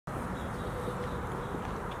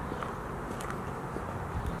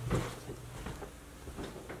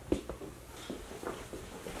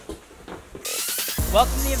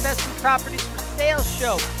Welcome to the Investment Properties for Sale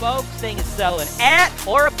Show, folks. Thing is selling at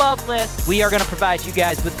or above list. We are going to provide you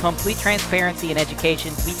guys with complete transparency and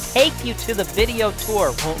education. We take you to the video tour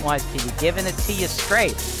of HoltonWiseTV, giving it to you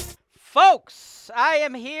straight. Folks, I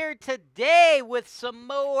am here today with some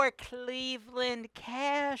more Cleveland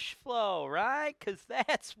cash flow, right? Because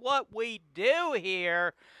that's what we do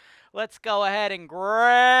here. Let's go ahead and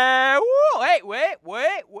grab... Whoa, wait.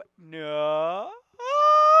 No.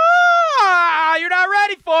 You're not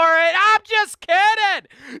ready for it. I'm just kidding.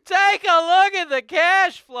 Take a look at the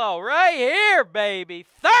cash flow right here, baby.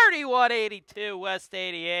 3182 West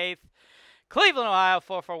 88th. Cleveland, Ohio,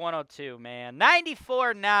 44102, man.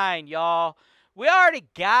 94.9, y'all. We already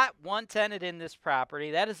got one tenant in this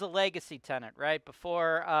property. That is a legacy tenant, right?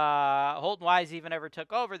 Before Holton Wise even ever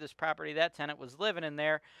took over this property, that tenant was living in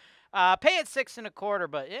there. Paying $6 1/4,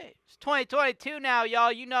 but hey, it's 2022 now, y'all.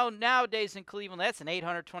 You know, nowadays in Cleveland, that's an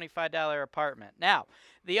 $825 apartment. Now,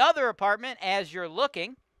 the other apartment, as you're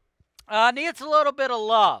looking, needs a little bit of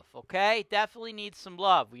love, okay? Definitely needs some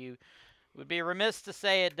love. You would be remiss to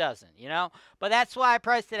say it doesn't, you know? But that's why I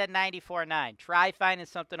priced it at $94.9. Try finding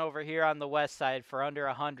something over here on the west side for under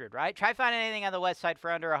 $100, right? Try finding anything on the west side for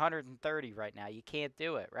under $130 right now. You can't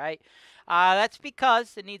do it, right? That's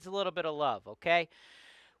because it needs a little bit of love, okay?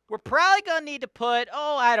 We're probably going to need to put,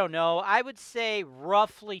 I don't know, I would say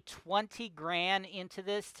roughly 20 grand into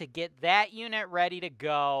this to get that unit ready to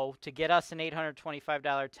go, to get us an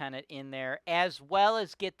 $825 tenant in there, as well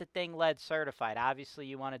as get the thing lead certified. Obviously,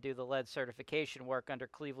 you want to do the lead certification work under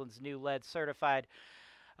Cleveland's new lead certified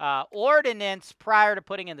ordinance prior to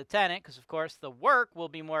putting in the tenant, because, of course, the work will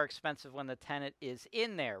be more expensive when the tenant is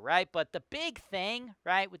in there, right? But the big thing,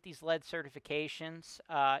 right, with these lead certifications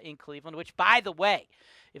in Cleveland, which, by the way,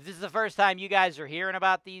 if this is the first time you guys are hearing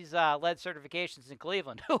about these lead certifications in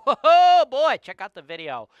Cleveland, oh boy, check out the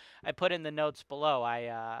video I put in the notes below.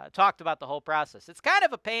 I talked about the whole process. It's kind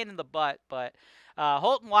of a pain in the butt, but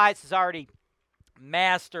Holton Wise has already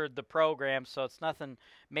mastered the program, so it's nothing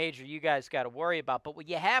major you guys got to worry about. But what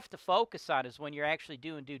you have to focus on is when you're actually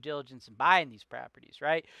doing due diligence and buying these properties,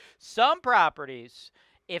 right? Some properties,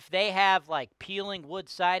 if they have like peeling wood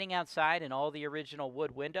siding outside and all the original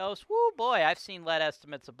wood windows, whoo boy, I've seen lead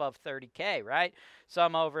estimates above 30K, right?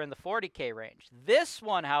 Some over in the 40K range. This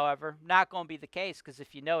one, however, not going to be the case, because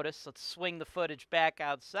if you notice, let's swing the footage back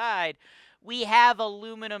outside. We have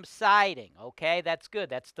aluminum siding, okay? That's good.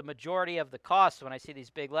 That's the majority of the cost when I see these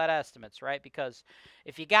big lead estimates, right? Because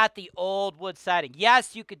if you got the old wood siding,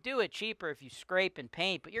 yes, you could do it cheaper if you scrape and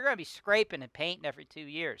paint, but you're going to be scraping and painting every 2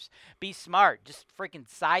 years. Be smart. Just freaking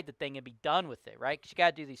side the thing and be done with it, right? Because you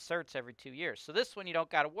got to do these certs every 2 years. So this one, you don't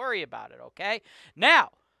got to worry about it, okay? Now,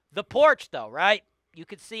 the porch, though, right? You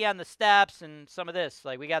could see on the steps and some of this,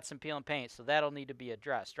 like we got some peel and paint, so that'll need to be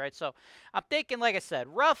addressed, right? So I'm thinking, like I said,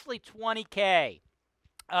 roughly 20K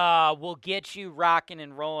will get you rocking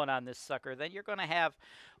and rolling on this sucker. Then you're going to have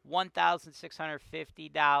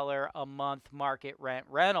 $1,650 a month market rent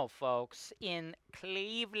rental, folks, in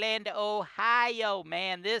Cleveland, Ohio.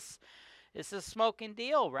 Man, this is a smoking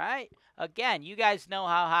deal, right? Again, you guys know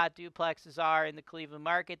how hot duplexes are in the Cleveland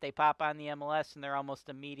market. They pop on the MLS and they're almost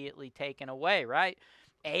immediately taken away, right?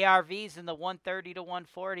 ARVs in the 130 to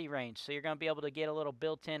 140 range. So you're going to be able to get a little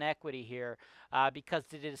built-in equity here because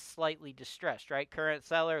it is slightly distressed, right? Current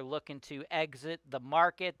seller looking to exit the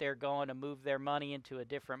market. They're going to move their money into a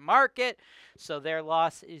different market. So their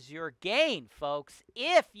loss is your gain, folks.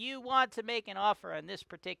 If you want to make an offer on this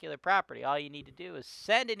particular property, all you need to do is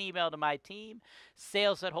send an email to my team,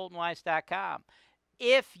 sales@holtonwise.com.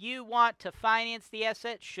 If you want to finance the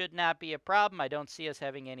asset, should not be a problem. I don't see us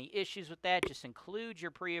having any issues with that. Just include your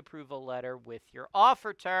pre-approval letter with your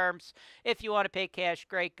offer terms. If you want to pay cash,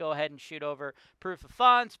 great. Go ahead and shoot over proof of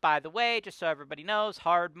funds. By the way, just so everybody knows,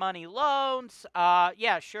 hard money loans.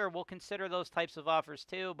 Yeah, sure, we'll consider those types of offers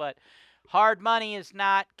too, but hard money is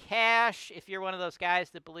not cash. If you're one of those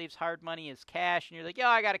guys that believes hard money is cash and you're like, yo,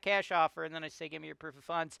 I got a cash offer, and then I say, give me your proof of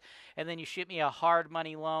funds, and then you shoot me a hard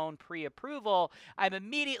money loan pre-approval, I'm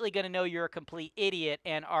immediately going to know you're a complete idiot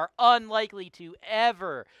and are unlikely to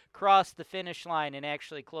ever cross the finish line and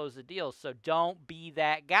actually close the deal. So don't be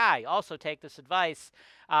that guy. Also, take this advice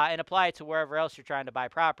and apply it to wherever else you're trying to buy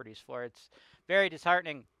properties for. It's very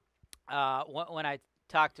disheartening when I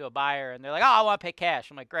talk to a buyer and they're like, oh, I want to pay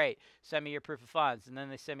cash. I'm like, great, send me your proof of funds. And then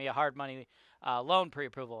they send me a hard money loan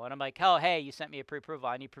pre-approval. And I'm like, oh, hey, you sent me a pre-approval.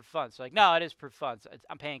 I need proof of funds. So like, no, it is proof of funds.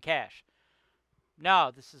 I'm paying cash.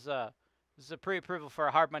 No, this is a pre-approval for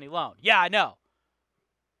a hard money loan. Yeah, I know.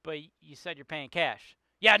 But you said you're paying cash.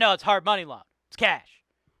 Yeah, no, it's hard money loan. It's cash.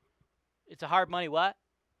 It's a hard money what?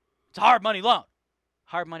 It's a hard money loan.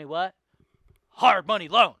 Hard money what? hard money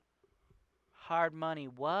loan. Hard money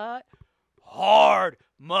what? Hard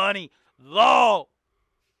money loan.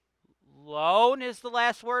 Loan is the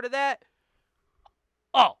last word of that?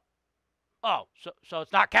 Oh, so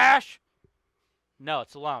it's not cash? No,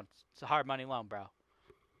 it's a loan. It's a hard money loan, bro.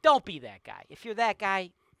 Don't be that guy. If you're that guy,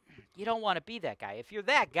 you don't want to be that guy. If you're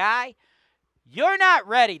that guy, you're not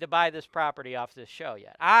ready to buy this property off this show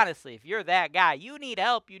yet. Honestly, if you're that guy, you need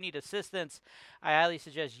help, you need assistance, I highly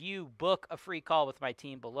suggest you book a free call with my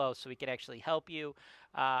team below so we can actually help you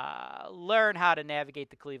learn how to navigate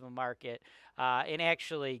the Cleveland market and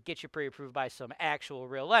actually get you pre-approved by some actual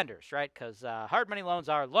real lenders, right? Because hard money loans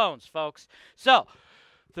are loans, folks. So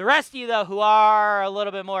the rest of you, though, who are a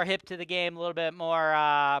little bit more hip to the game, a little bit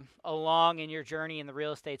more along in your journey in the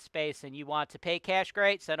real estate space, and you want to pay cash,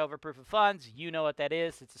 great, send over proof of funds. You know what that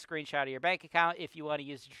is. It's a screenshot of your bank account. If you want to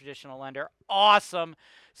use a traditional lender, awesome.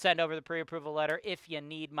 Send over the pre-approval letter. If you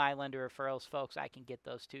need my lender referrals, folks, I can get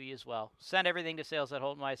those to you as well. Send everything to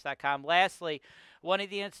sales@HoltonWise.com. Lastly, one of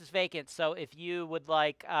the units is vacant, so if you would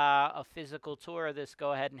like a physical tour of this,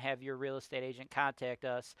 go ahead and have your real estate agent contact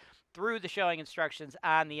us through the showing instructions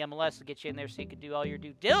on the MLS to get you in there so you can do all your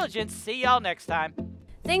due diligence. See y'all next time.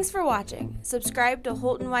 Thanks for watching. Subscribe to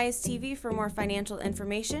HoltonWiseTV for more financial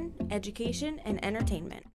information, education, and entertainment.